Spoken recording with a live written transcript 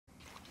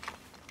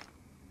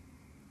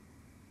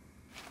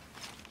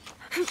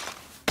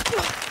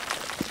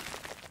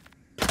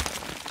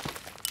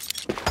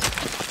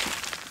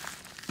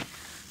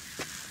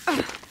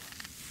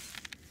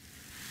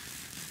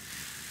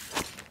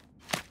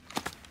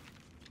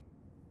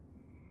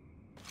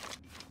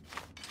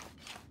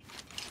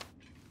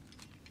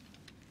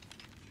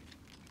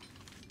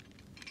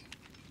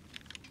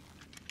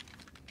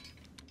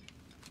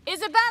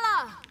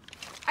Isabella!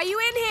 Are you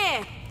in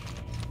here?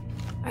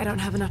 I don't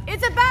have enough.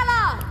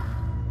 Isabella!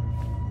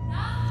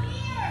 Not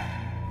here!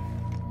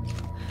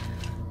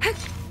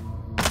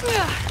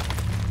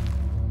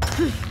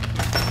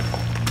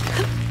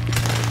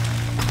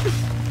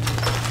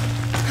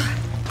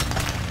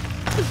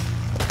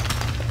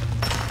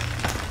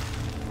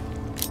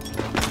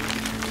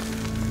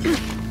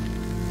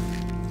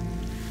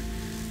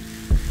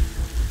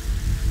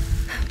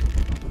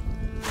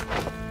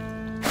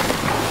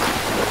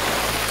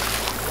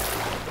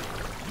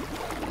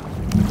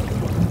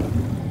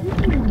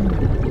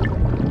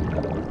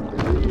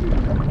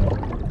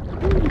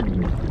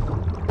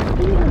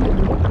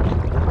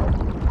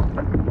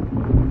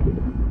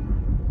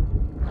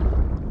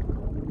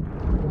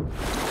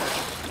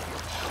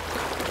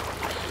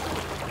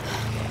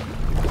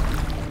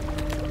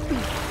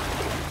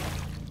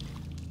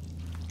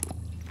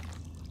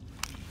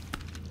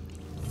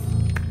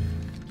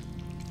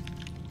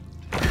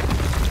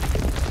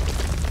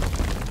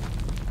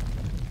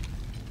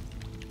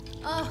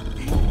 Oh,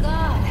 thank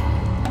God.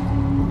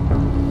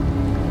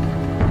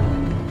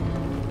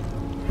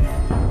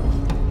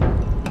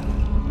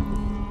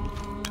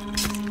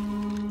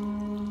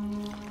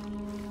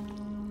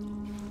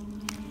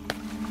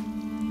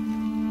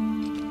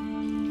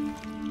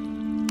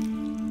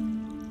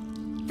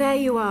 There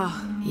you are.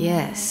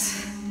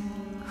 Yes.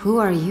 Who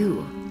are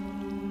you?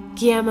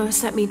 Guillermo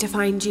sent me to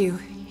find you.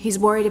 He's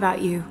worried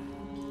about you.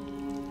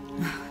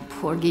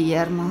 Poor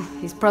Guillermo.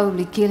 He's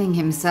probably killing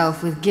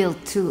himself with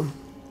guilt, too.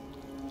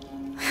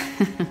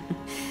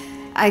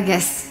 I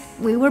guess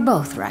we were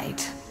both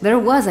right. There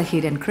was a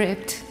hidden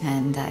crypt,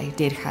 and I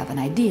did have an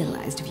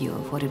idealized view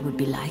of what it would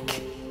be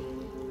like.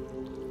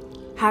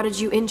 How did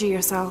you injure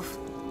yourself?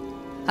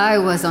 I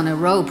was on a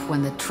rope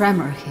when the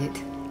tremor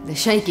hit. The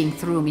shaking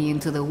threw me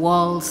into the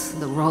walls,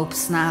 the rope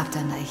snapped,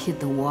 and I hit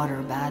the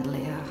water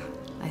badly.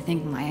 I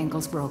think my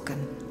ankle's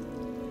broken.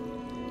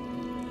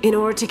 In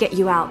order to get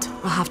you out,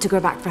 I'll have to go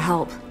back for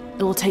help.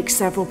 It will take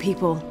several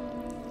people.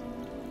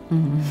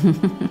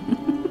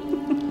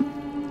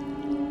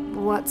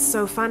 What's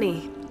so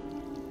funny?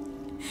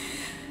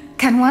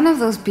 Can one of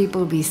those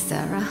people be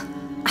Sarah?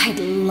 I'd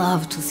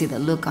love to see the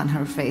look on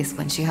her face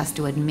when she has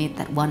to admit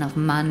that one of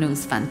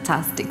Manu's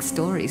fantastic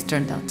stories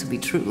turned out to be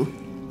true.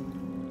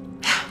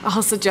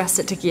 I'll suggest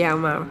it to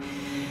Guillermo.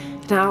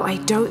 Now, I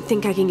don't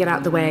think I can get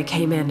out the way I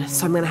came in,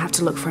 so I'm gonna have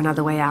to look for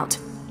another way out.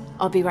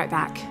 I'll be right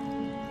back.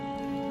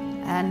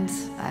 And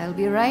I'll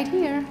be right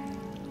here.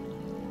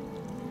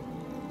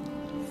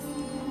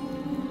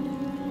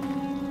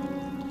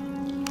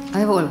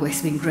 I've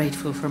always been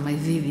grateful for my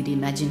vivid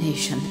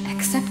imagination,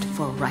 except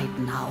for right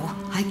now.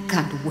 I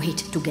can't wait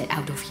to get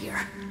out of here.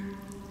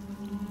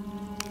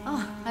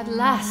 Oh, at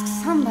last,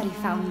 somebody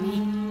found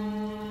me.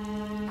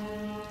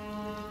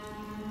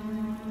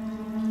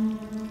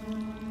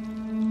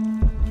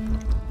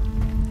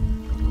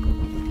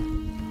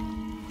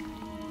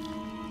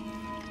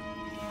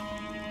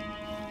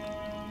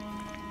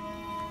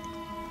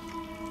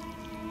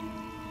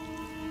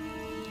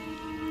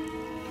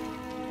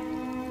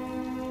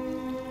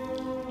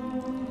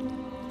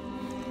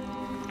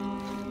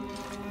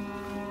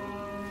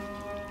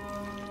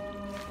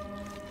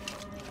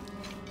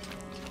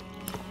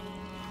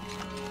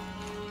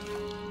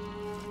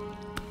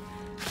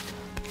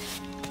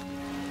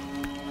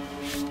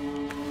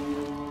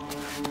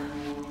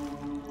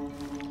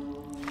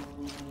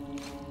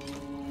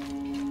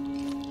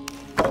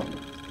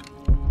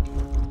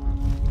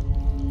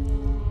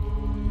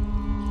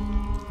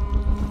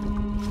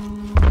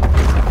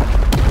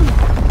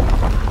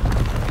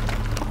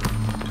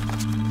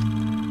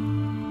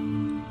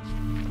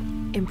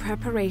 In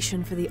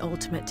preparation for the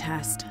ultimate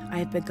test, I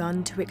have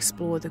begun to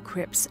explore the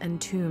crypts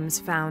and tombs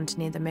found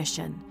near the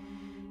mission.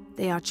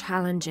 They are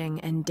challenging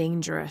and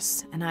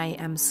dangerous, and I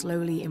am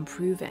slowly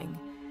improving.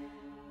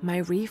 My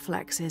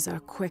reflexes are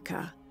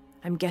quicker,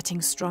 I'm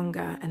getting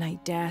stronger, and I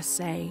dare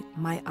say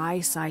my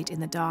eyesight in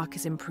the dark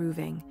is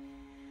improving.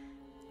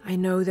 I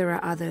know there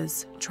are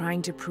others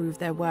trying to prove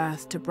their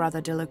worth to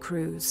Brother de la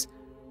Cruz,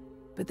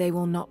 but they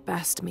will not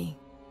best me.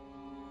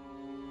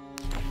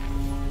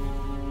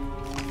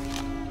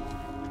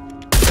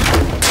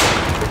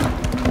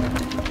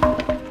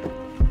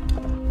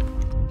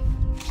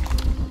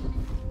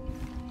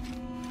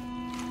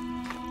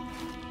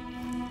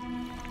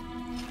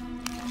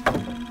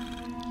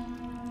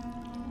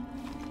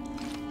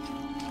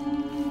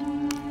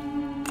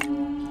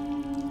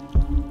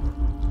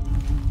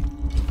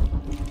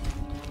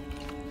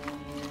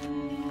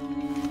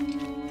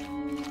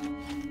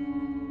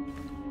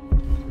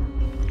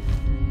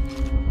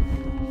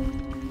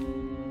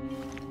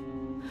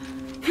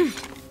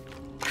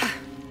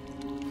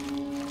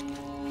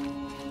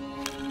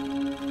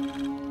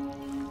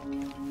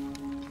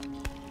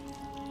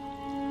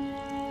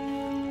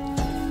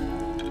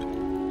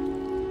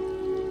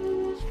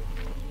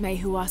 May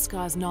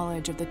Huascar's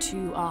knowledge of the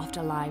two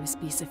afterlives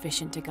be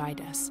sufficient to guide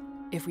us,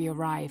 if we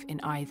arrive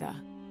in either.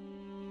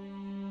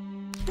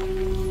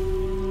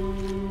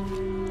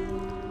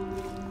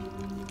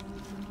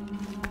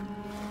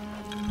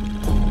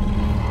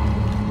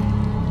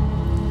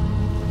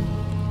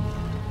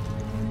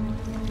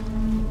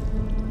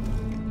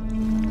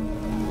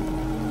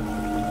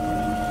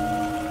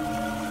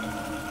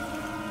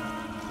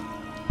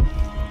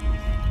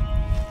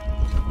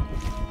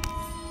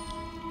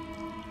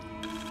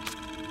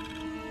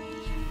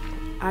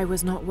 I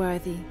was not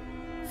worthy.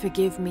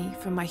 Forgive me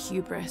for my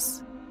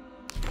hubris.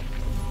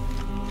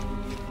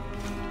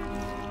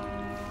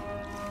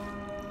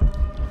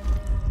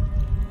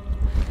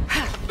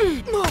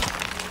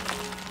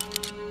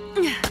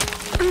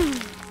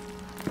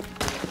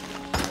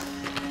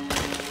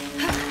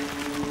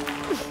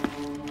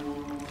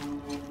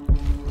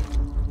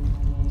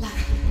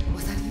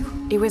 Was that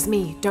you? It was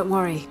me, don't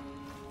worry.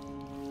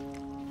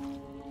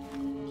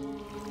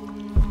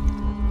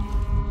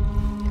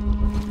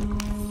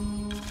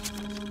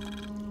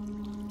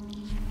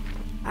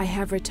 I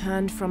have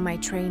returned from my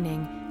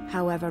training,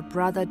 however,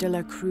 Brother de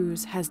la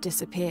Cruz has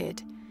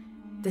disappeared.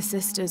 The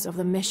Sisters of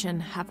the Mission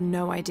have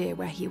no idea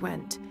where he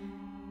went.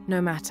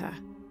 No matter.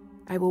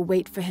 I will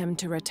wait for him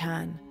to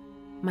return.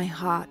 My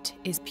heart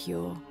is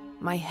pure.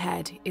 My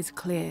head is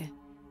clear.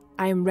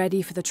 I am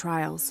ready for the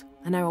trials,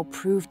 and I will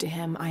prove to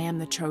him I am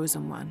the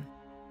chosen one.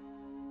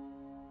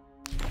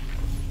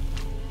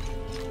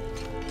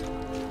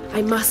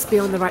 I must be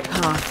on the right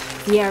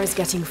path. The air is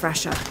getting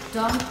fresher.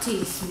 Don't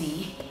tease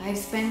me. I've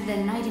spent the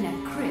night in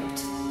a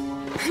crypt.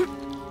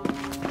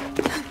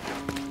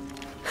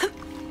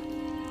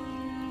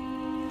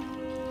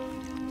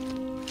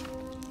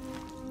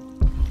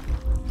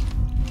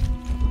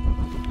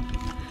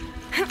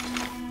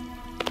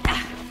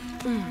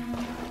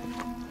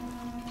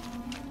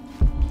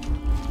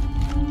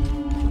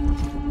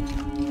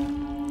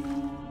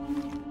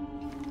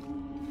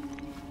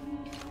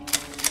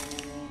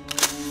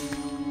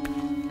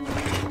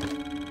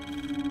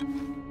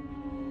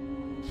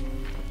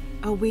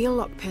 A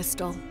wheel-lock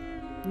pistol,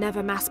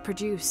 never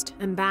mass-produced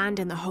and banned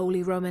in the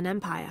Holy Roman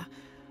Empire.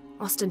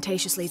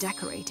 Ostentatiously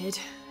decorated,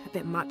 a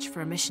bit much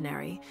for a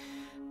missionary,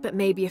 but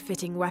maybe a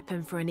fitting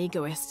weapon for an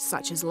egoist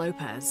such as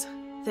Lopez.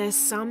 There's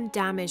some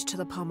damage to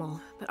the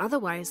pommel, but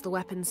otherwise the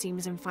weapon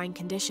seems in fine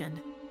condition.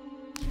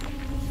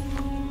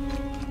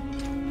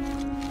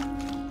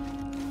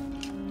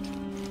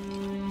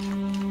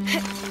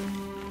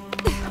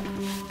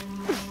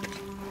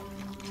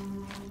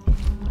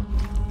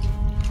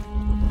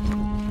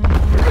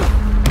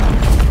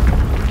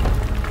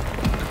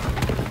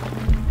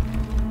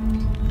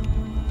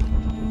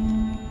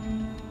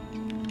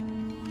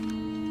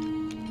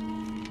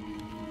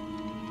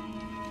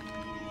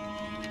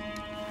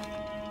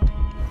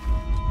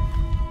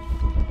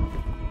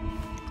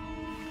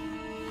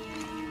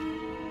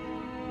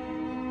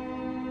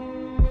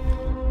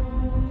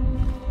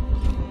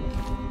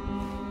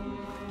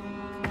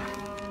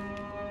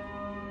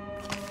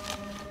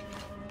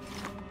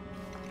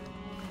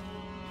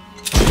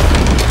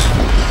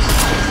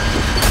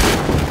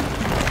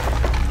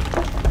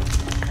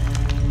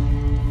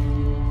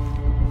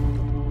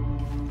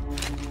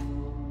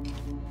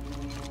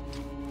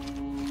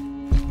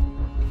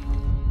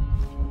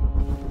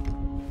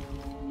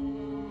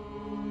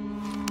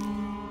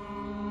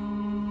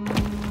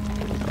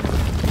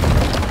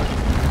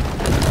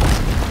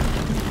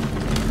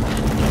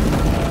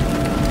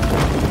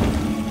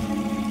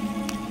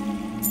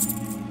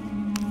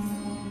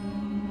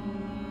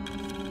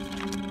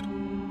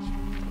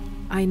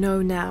 I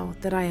know now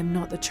that I am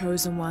not the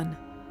chosen one.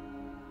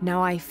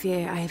 Now I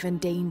fear I have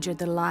endangered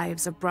the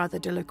lives of Brother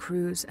de la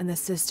Cruz and the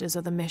Sisters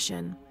of the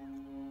Mission.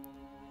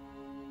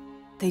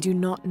 They do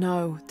not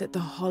know that the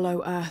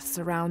hollow earth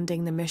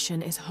surrounding the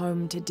mission is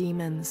home to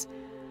demons,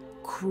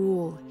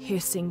 cruel,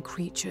 hissing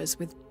creatures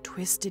with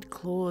twisted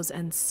claws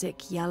and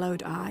sick,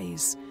 yellowed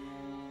eyes.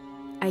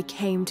 I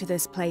came to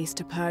this place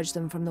to purge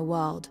them from the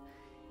world,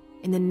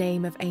 in the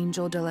name of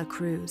Angel de la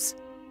Cruz,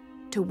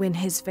 to win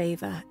his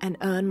favor and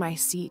earn my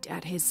seat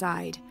at his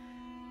side.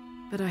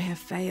 But I have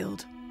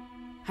failed.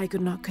 I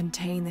could not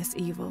contain this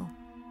evil,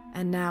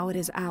 and now it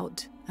is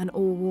out, and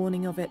all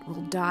warning of it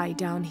will die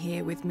down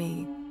here with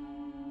me.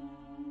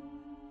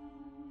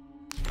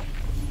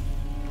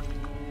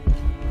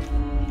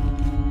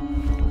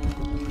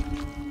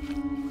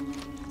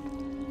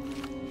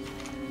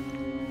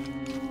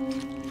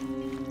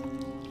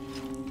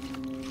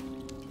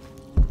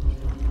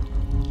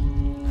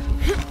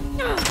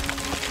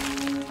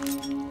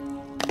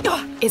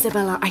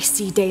 Isabella, I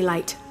see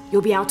daylight.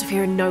 You'll be out of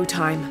here in no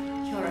time.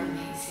 You're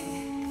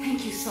amazing.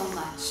 Thank you so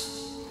much.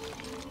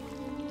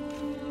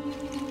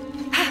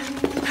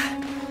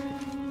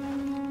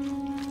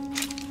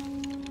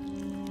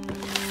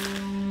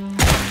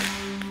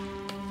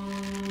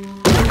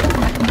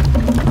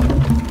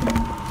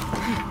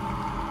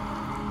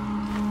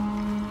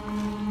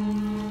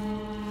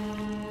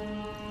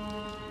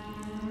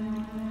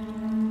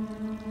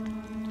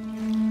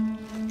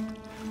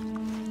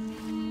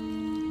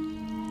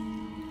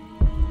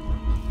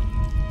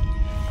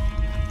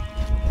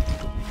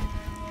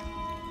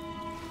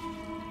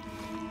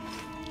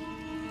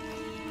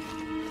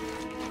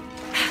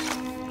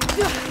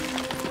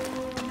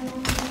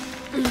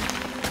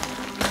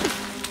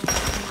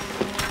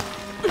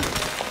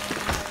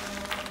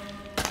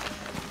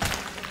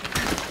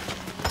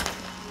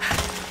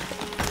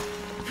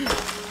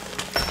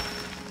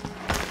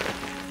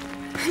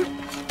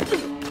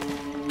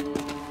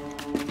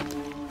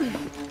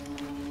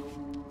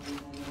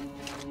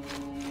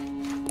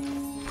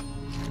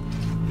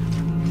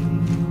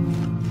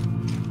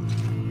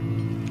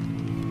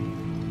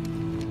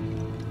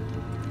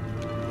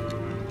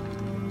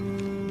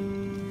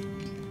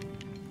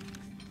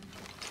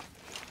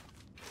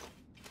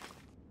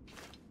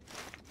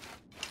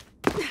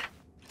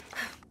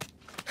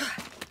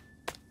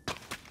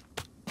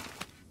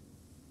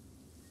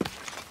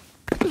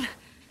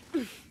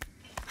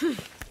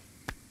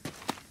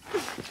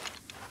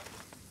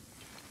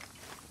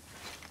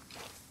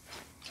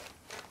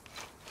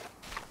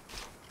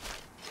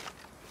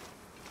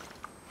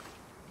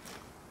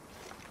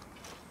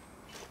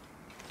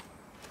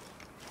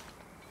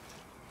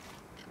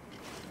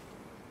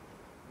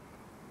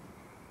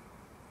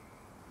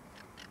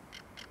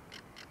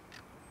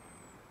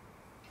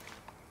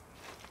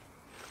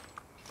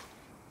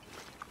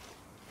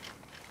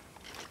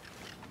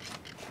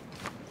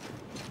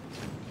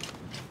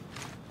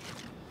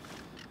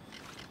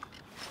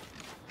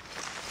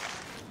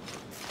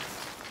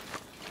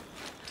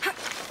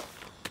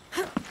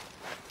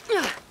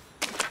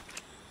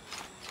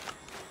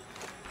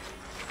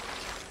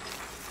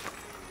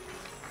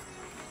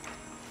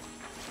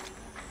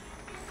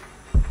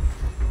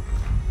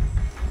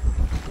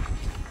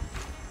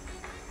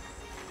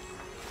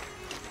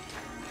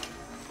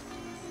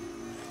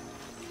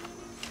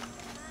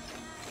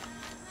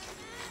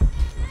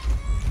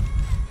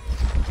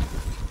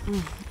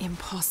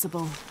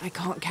 Impossible. I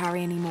can't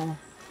carry anymore.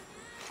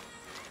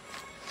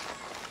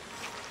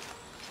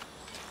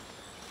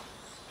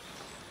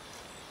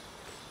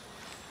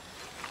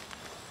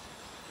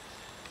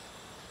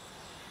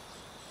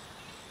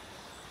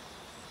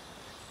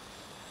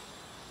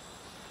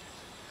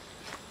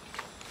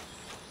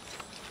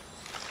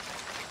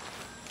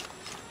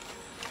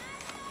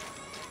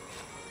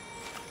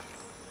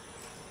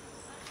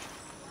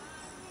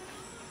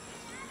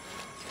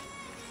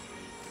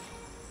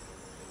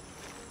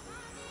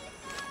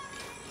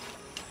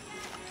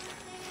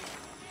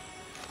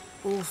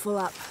 All full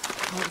up.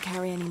 Can't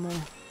carry anymore.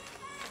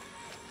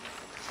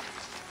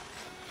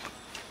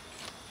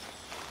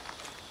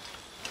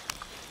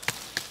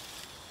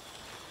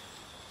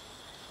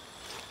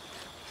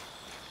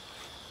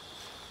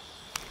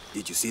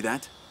 Did you see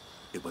that?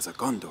 It was a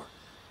condor.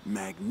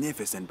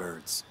 Magnificent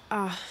birds.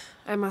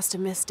 I must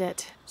have missed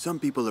it. Some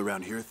people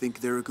around here think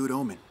they're a good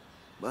omen,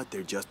 but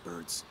they're just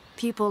birds.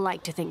 People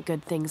like to think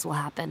good things will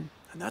happen.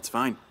 And that's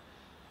fine,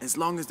 as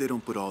long as they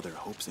don't put all their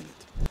hopes in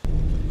it.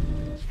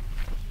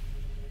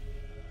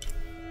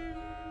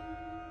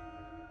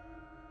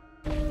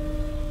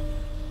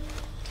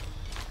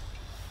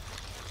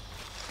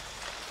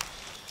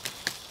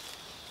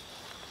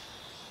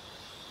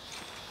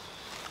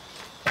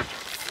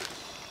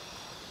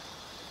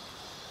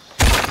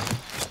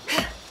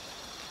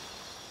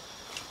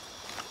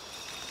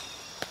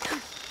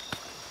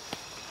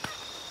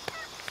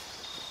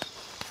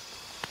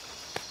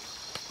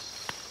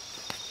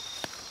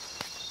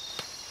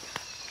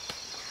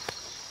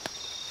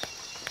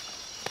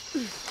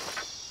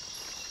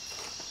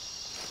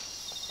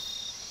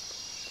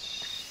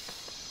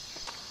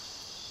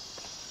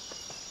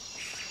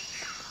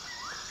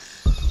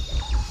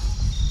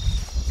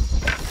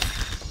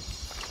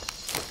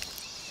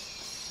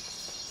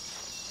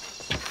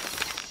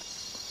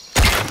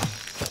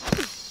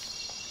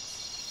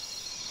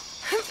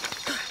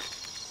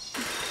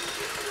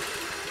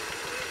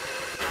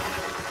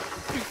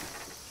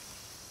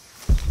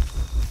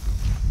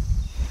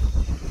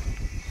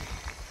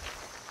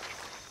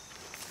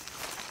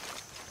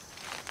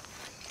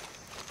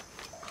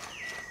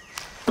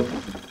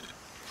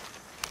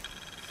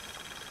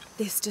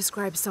 This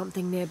describes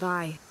something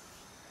nearby.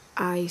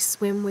 I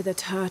swim with a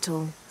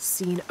turtle,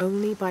 seen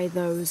only by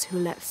those who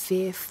let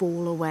fear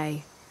fall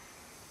away.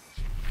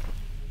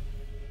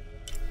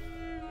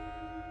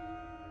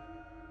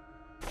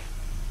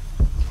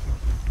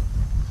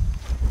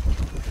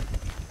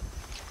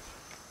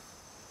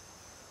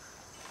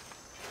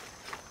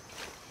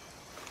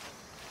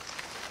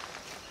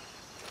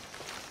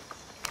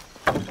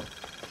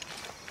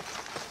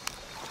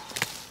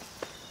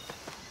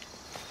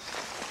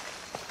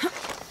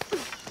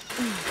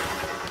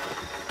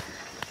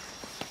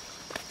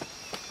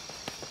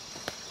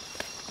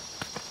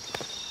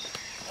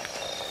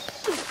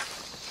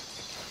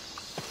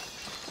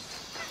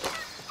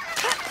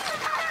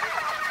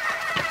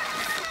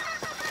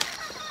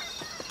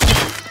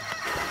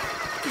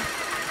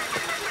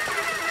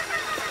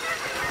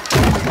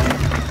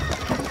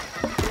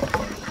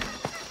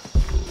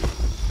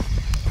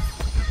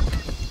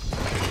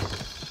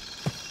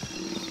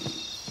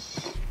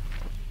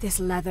 This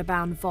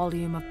leather-bound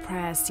volume of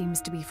prayers seems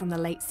to be from the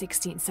late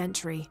 16th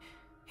century.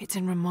 It's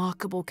in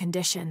remarkable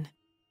condition.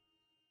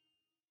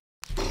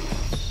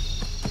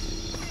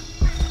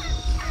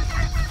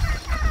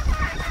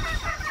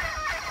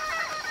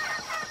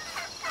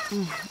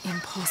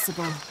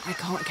 Impossible. I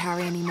can't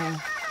carry anymore.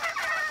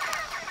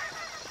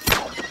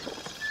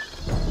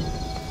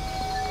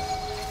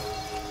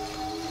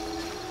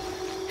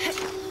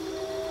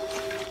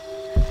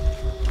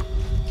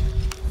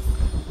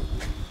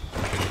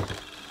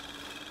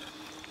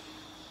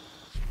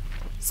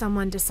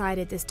 Someone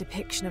decided this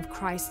depiction of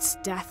Christ's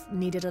death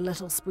needed a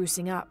little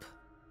sprucing up.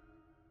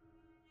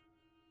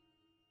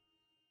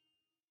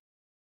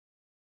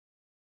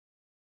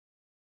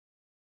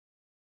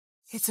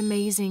 It's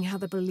amazing how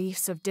the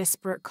beliefs of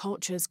disparate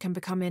cultures can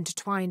become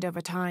intertwined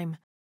over time.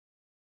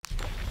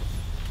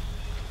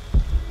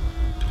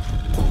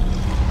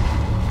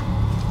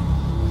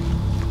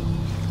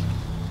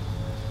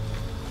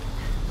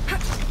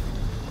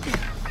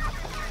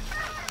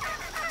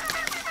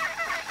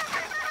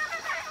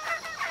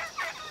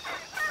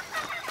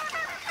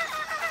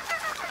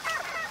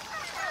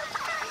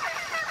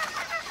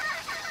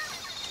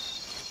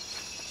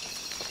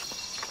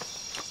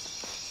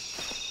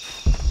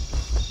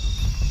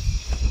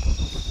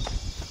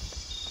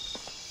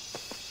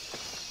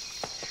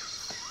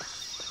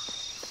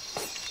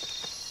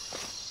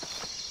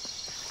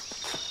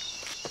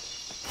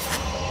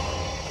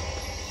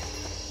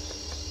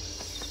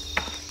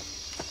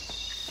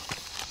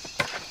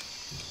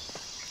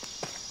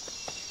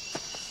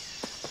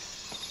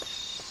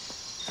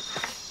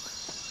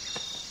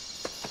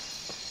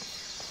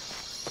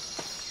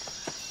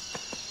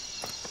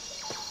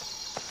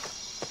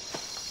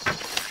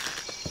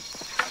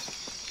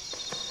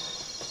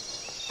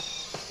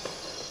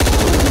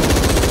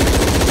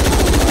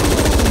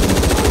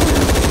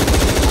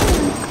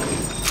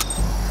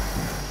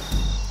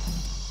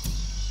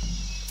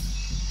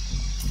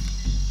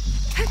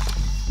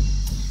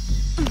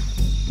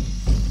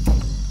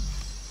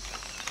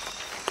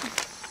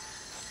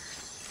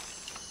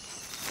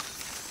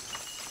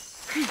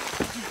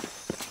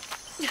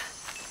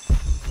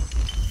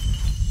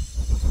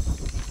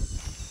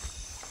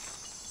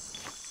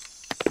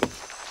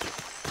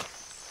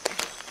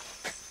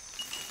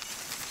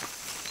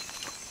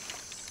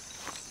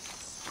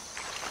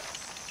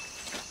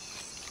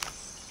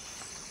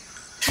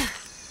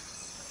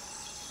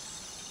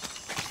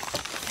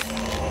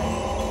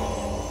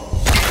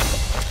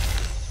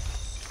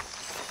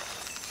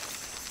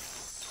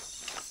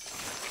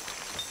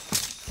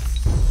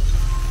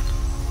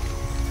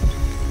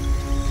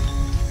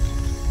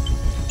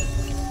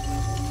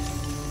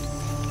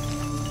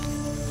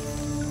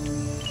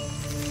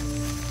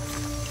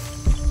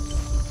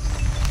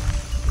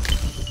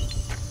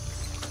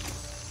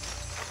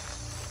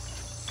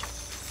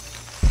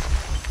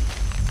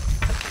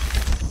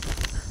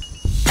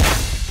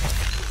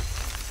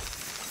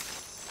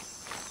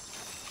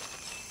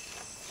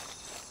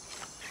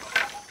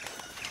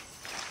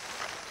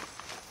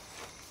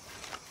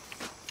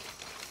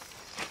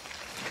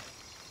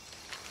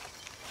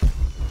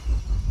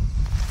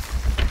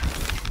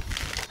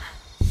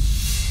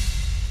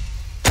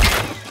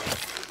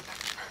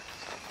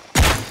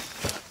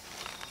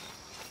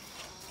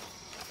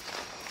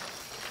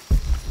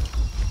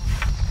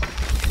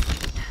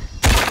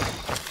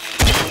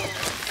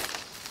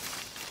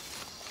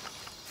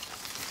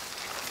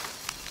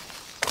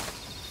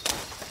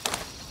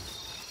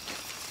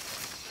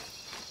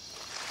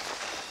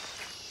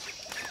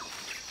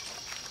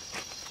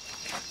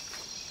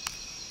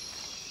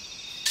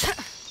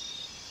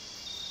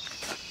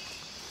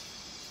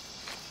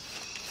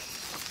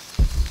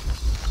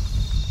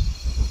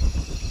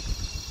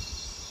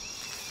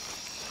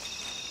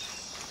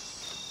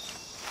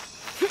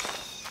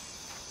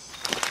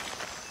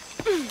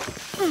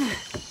 All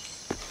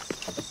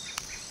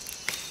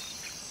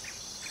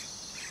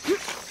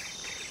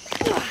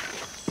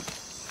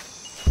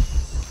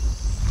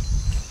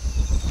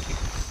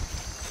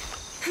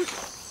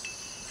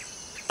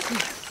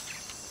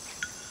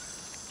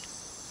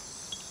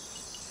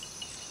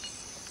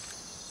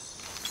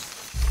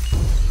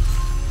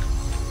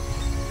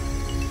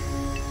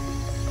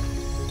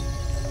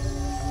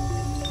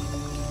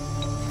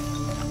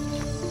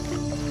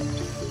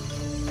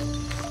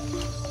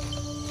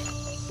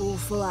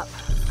full up.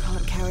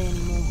 Can't carry any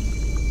more.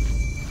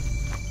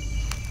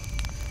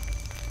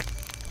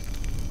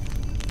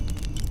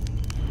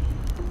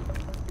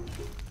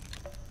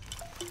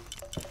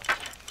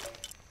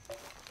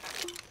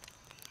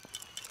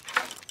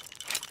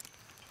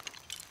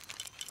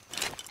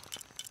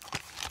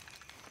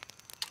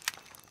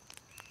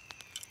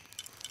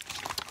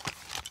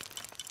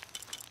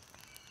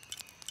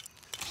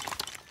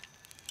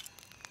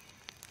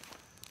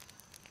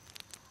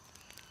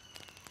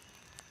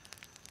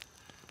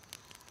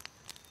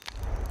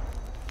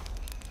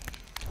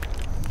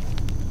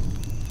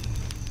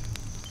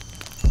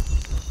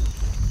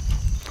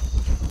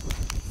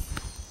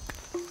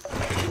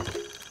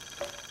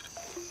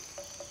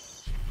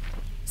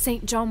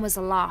 St. John was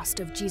the last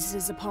of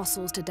Jesus'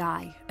 apostles to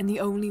die, and the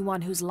only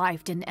one whose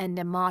life didn't end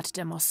in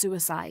martyrdom or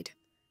suicide.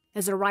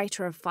 As a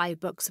writer of 5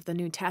 books of the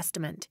New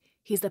Testament,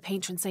 he's the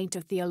patron saint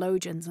of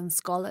theologians and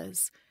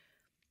scholars.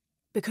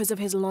 Because of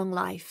his long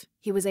life,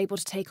 he was able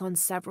to take on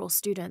several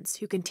students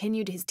who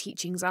continued his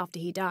teachings after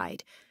he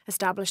died,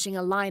 establishing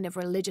a line of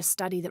religious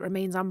study that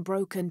remains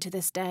unbroken to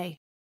this day.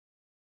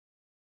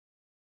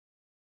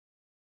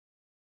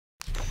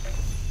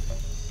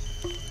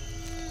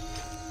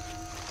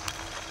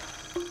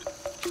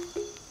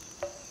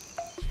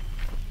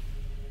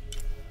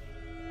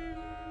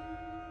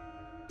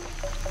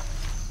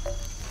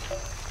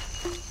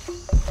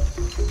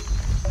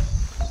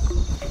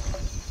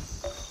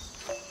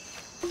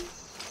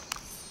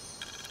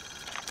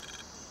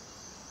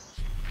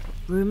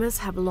 Rumours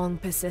have long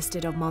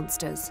persisted of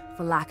monsters,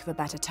 for lack of a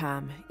better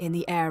term, in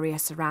the area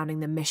surrounding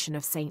the mission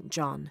of St.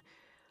 John.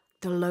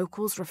 The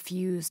locals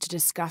refuse to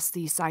discuss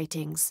these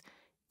sightings.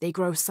 They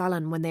grow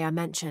sullen when they are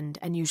mentioned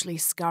and usually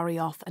scurry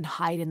off and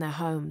hide in their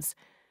homes.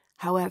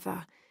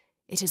 However,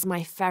 it is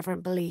my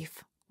fervent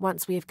belief,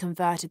 once we have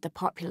converted the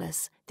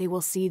populace, they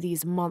will see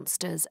these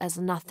monsters as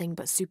nothing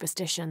but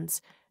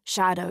superstitions,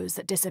 shadows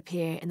that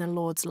disappear in the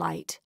Lord's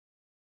light.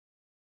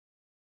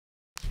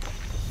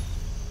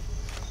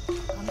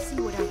 Come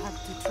see what I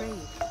have to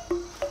trade.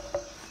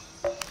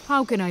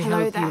 How can I Hello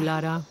help there. you,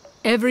 Lara?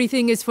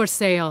 Everything is for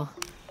sale.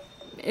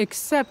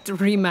 Except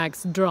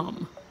Remac's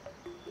drum.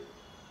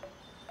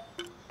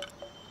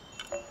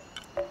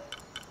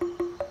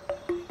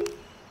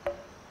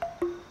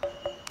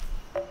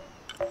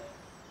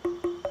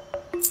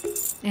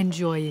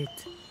 Enjoy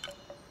it.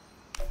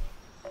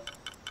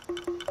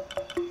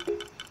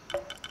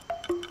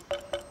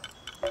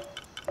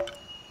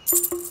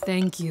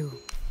 Thank you.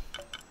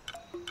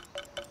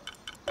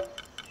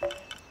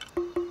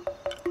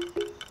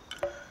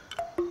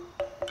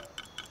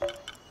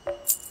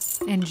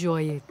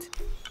 Enjoy it.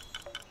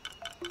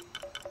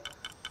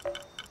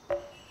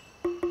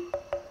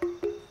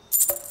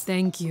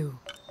 Thank you.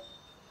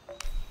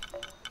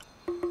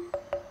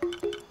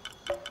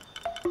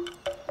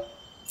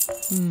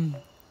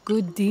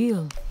 Good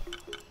deal.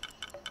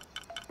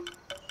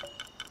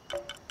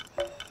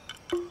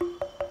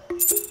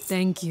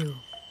 Thank you.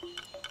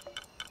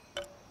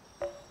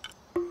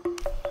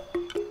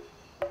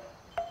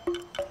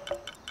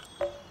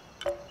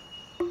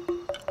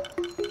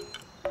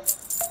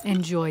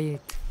 Enjoy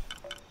it.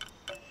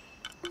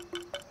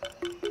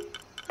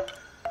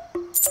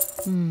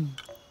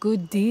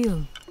 Good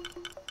deal.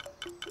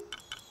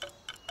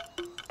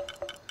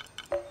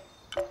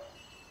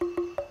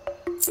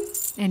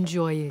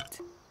 Enjoy it.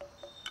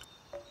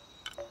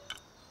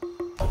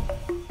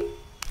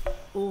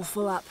 All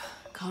full up.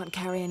 Can't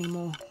carry any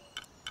more.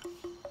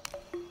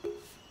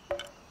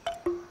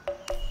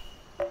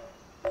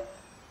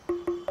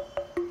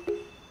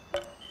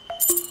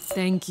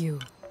 Thank you.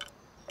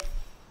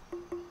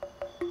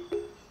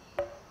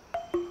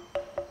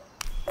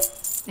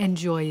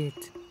 Enjoy it.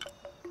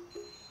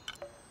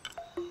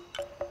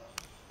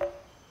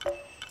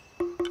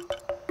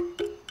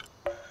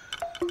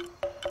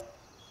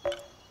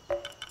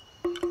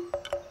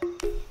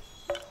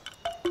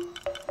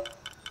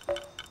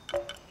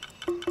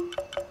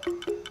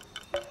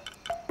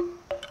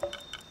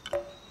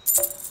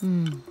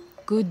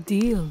 Good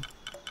deal.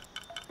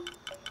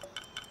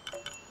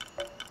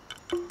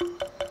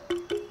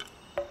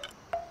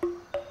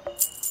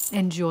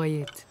 Enjoy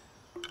it.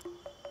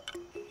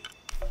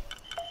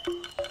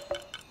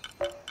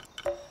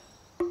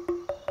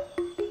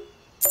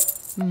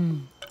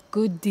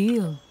 Good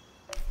deal.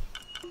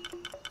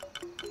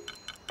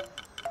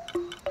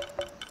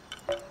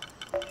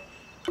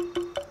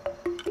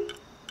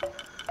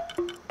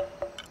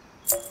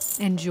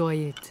 Enjoy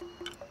it.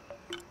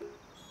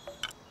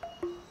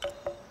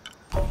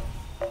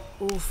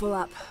 All full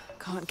up.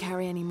 Can't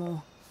carry any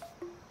more.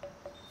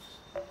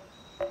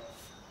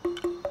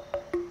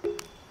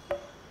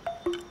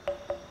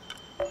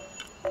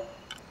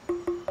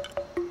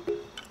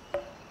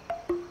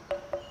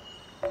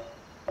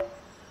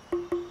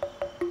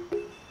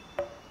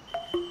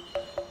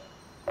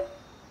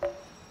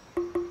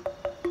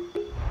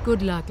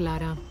 Good luck,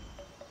 Lara.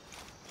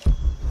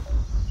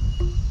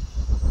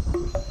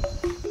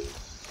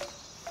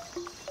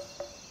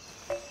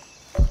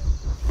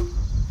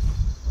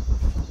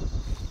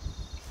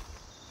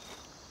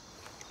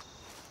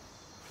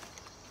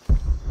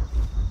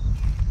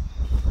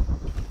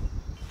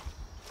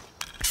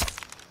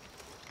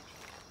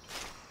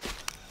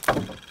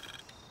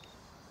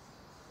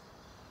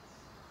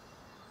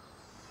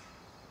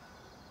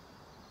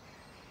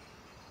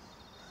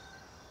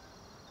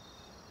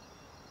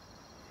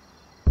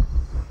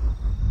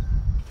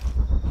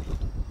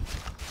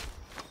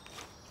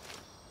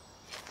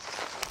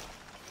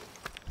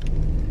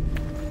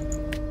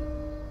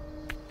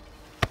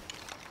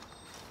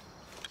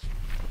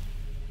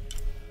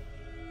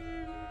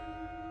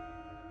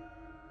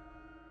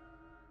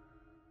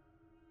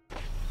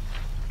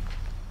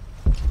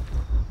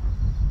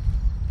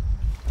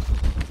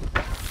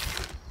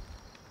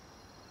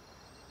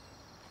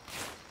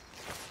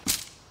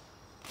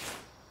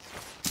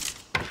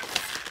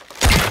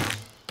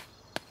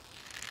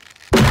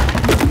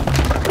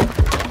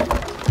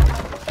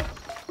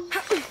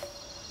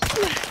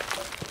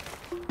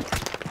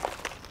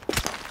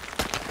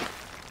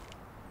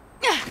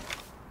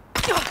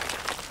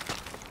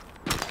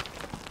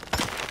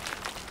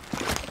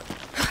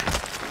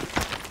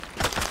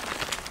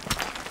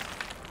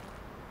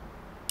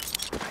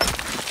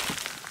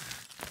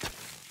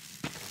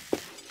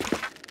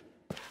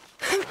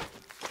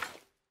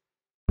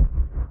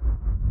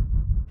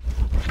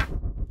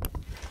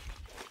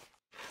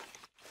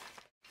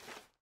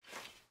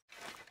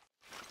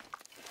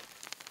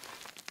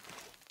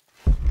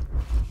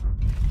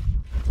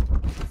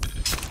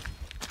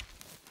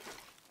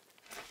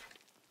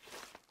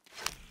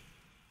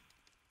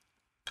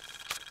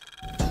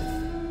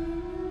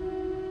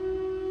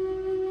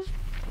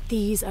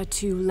 These are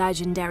two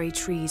legendary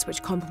trees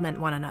which complement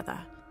one another.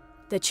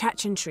 The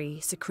Chechen tree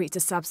secretes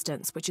a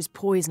substance which is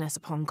poisonous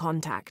upon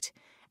contact,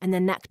 and the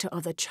nectar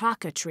of the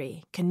Chaka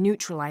tree can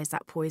neutralize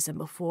that poison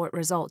before it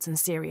results in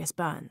serious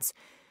burns.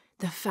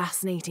 The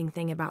fascinating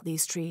thing about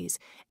these trees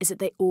is that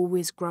they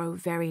always grow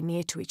very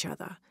near to each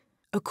other.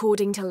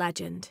 According to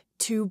legend,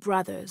 two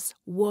brothers,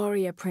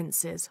 warrior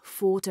princes,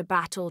 fought a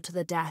battle to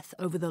the death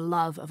over the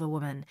love of a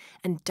woman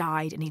and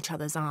died in each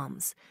other's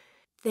arms.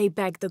 They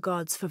begged the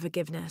gods for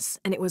forgiveness,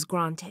 and it was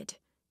granted.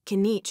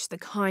 Kinich, the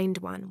kind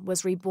one,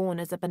 was reborn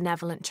as a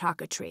benevolent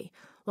Chaka tree,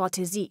 while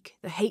Tazik,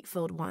 the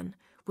hate-filled one,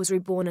 was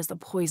reborn as the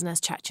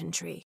poisonous Chechen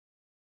tree.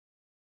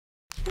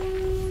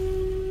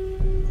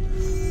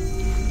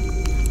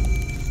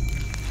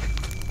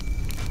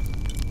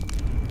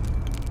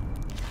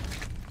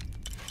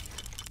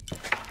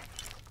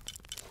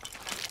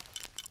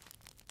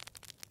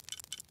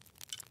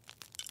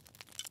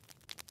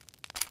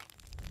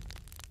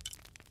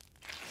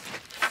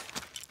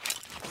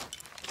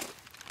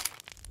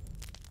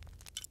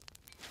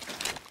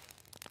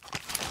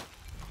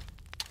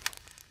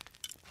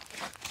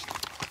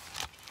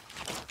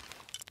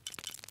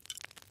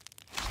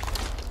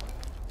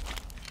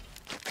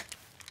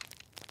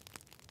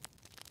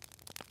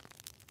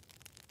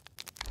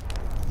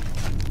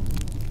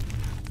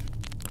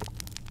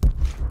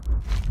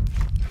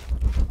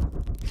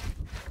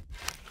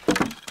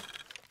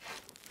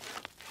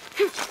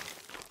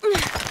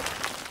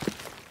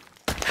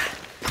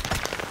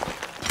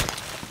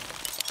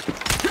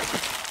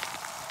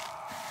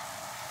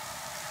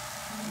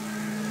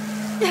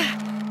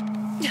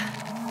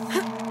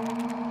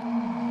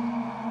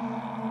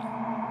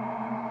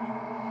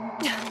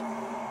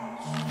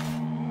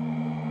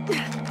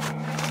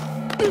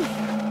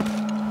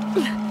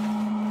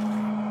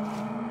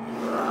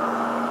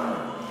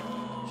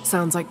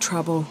 Sounds like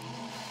trouble.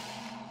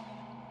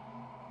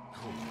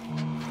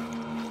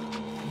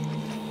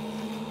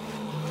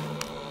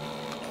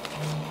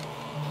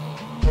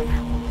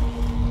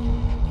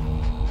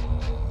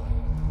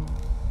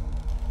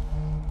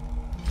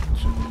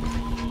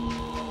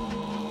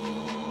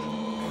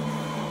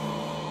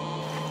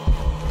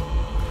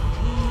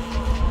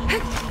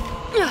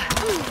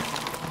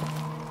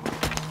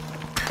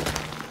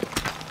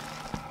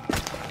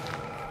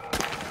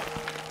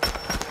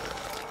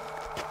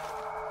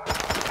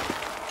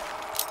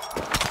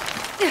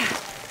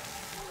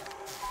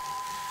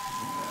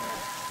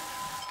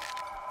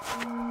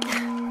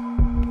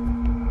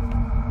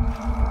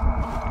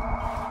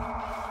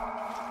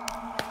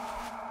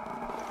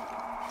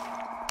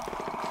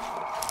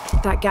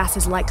 That gas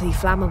is likely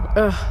flammable.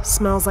 Ugh,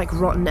 smells like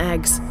rotten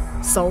eggs.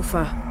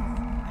 Sulfur.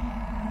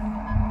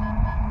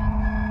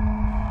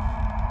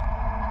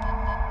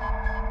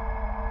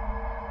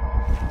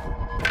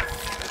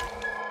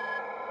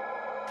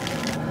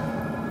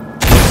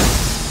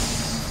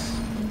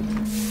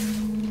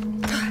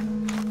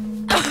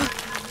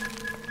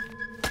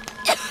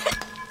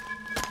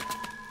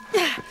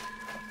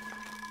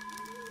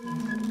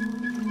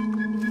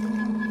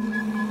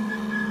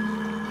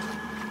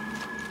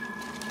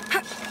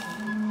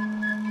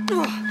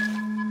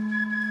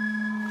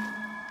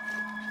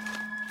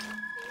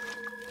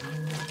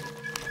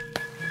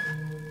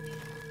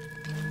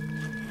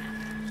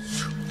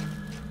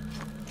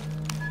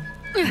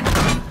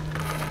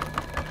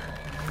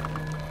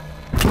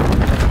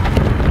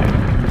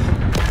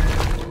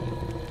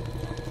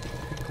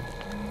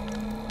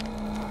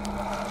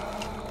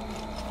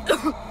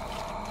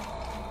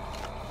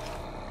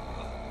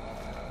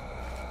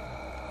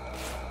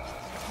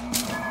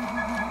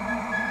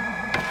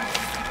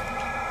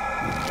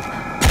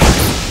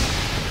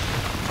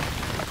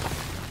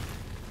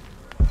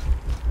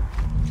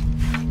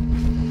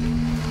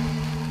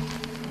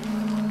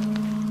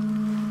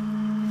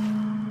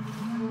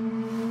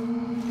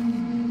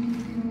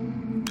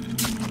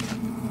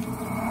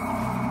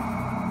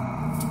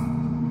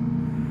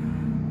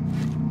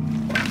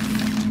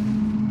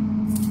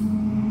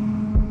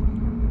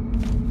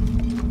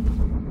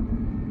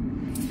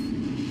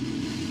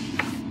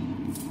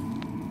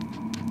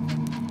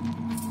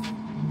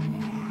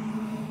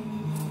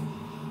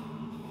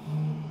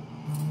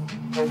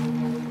 The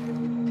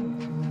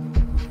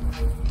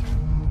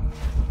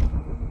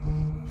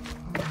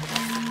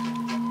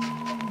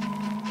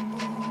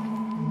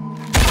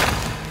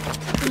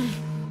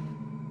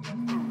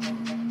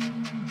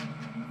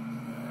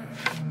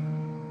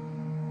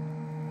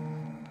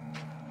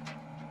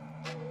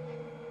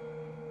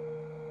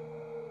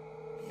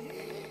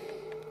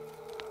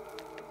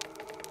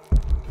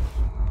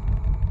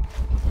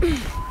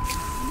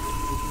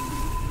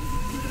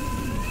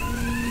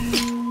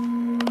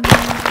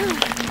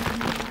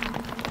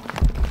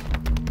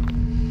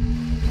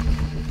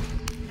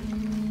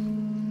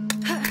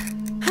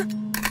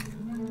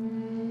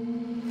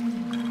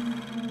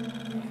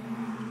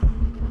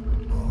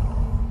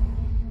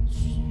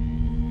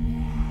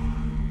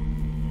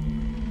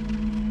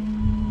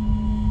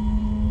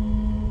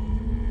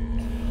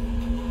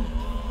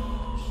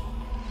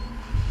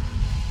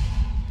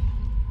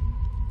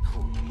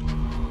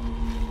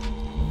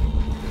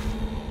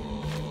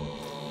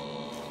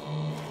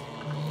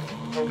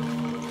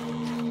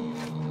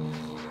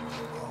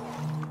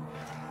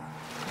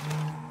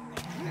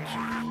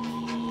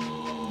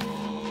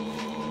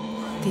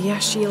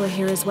Yashil are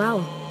here as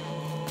well.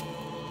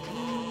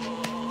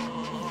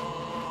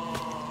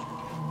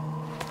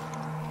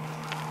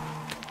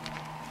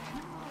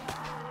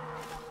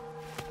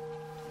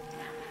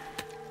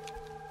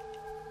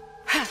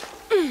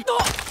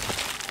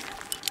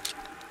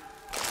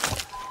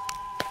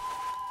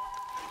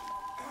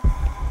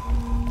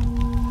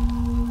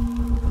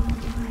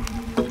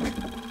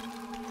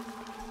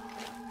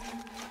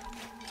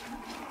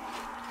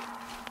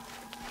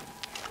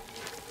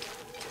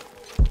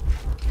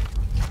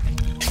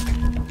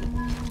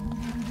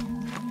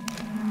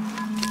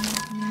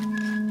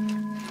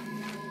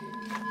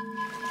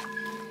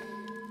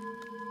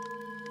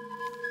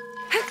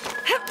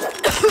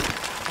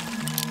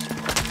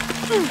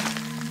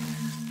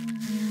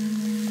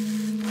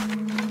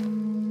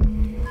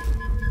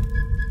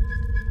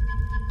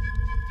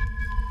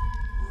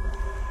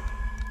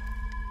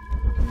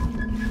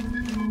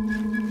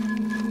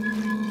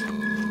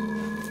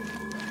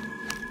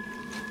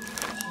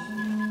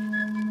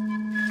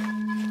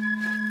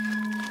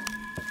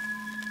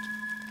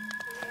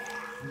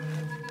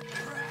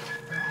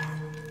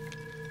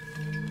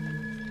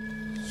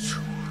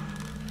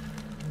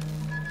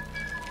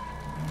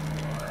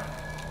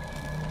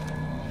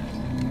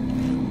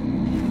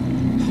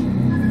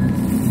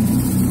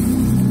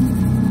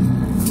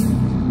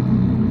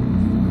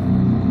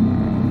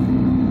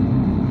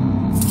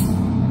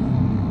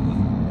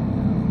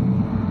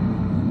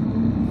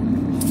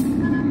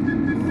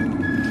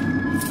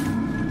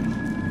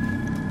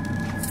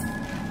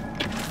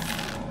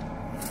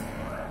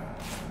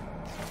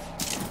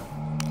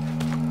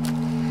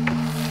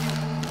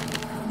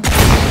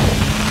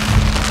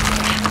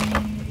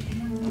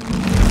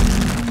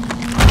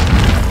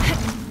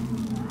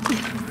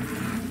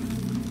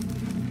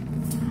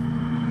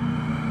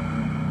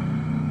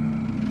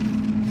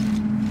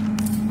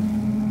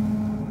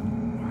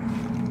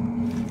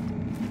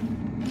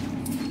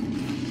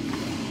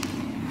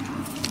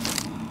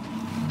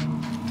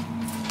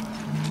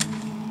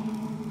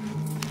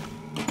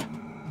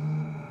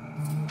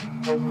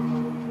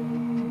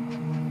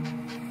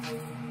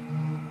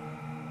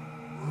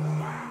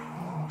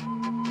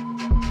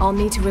 I'll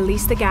need to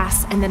release the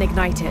gas and then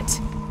ignite it.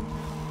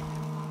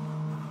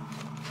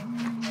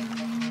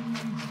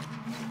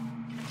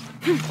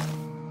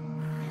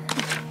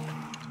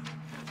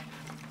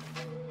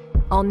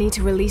 I'll need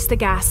to release the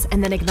gas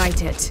and then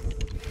ignite it.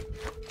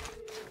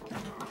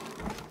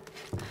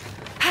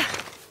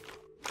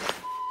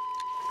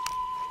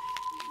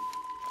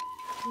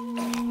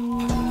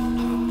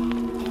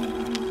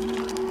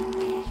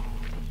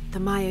 The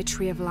Maya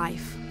Tree of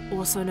Life,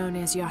 also known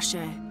as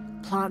Yashe,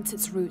 plants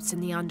its roots in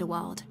the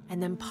underworld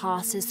and then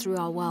passes through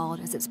our world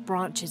as its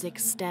branches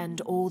extend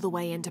all the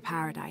way into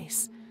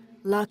paradise.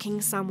 Lurking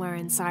somewhere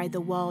inside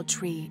the world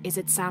tree is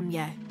its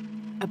Samye,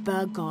 a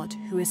bird god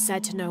who is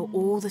said to know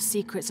all the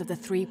secrets of the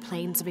 3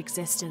 planes of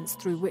existence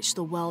through which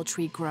the world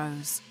tree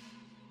grows.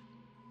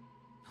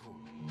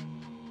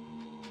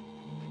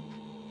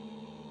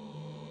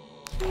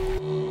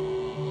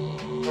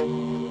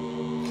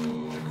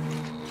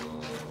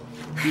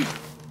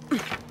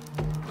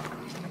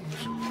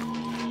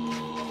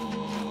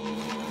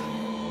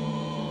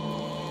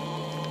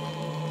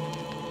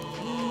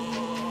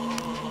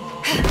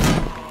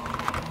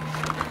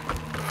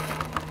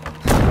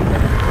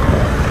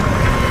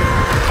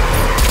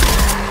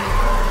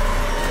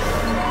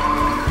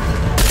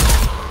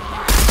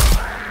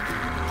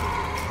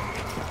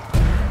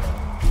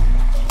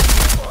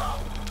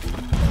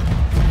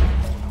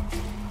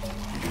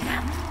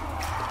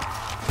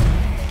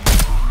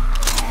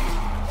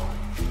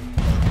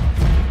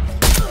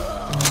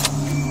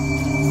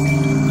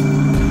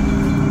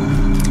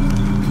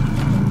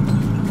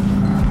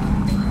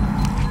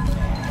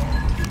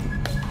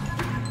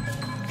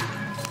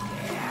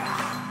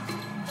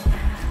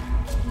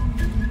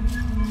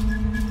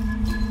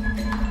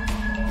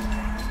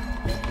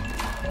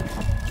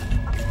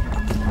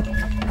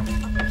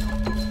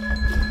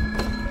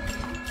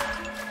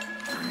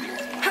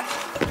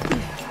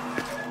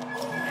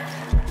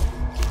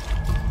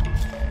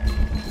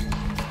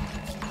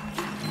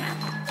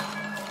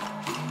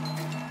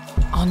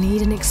 I'll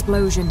need an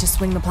explosion to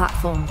swing the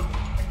platform.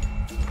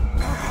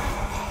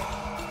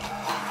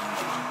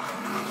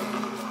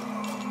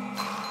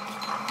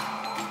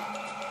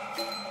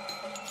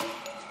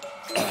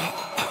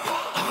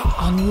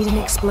 I'll need an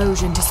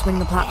explosion to swing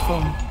the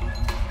platform.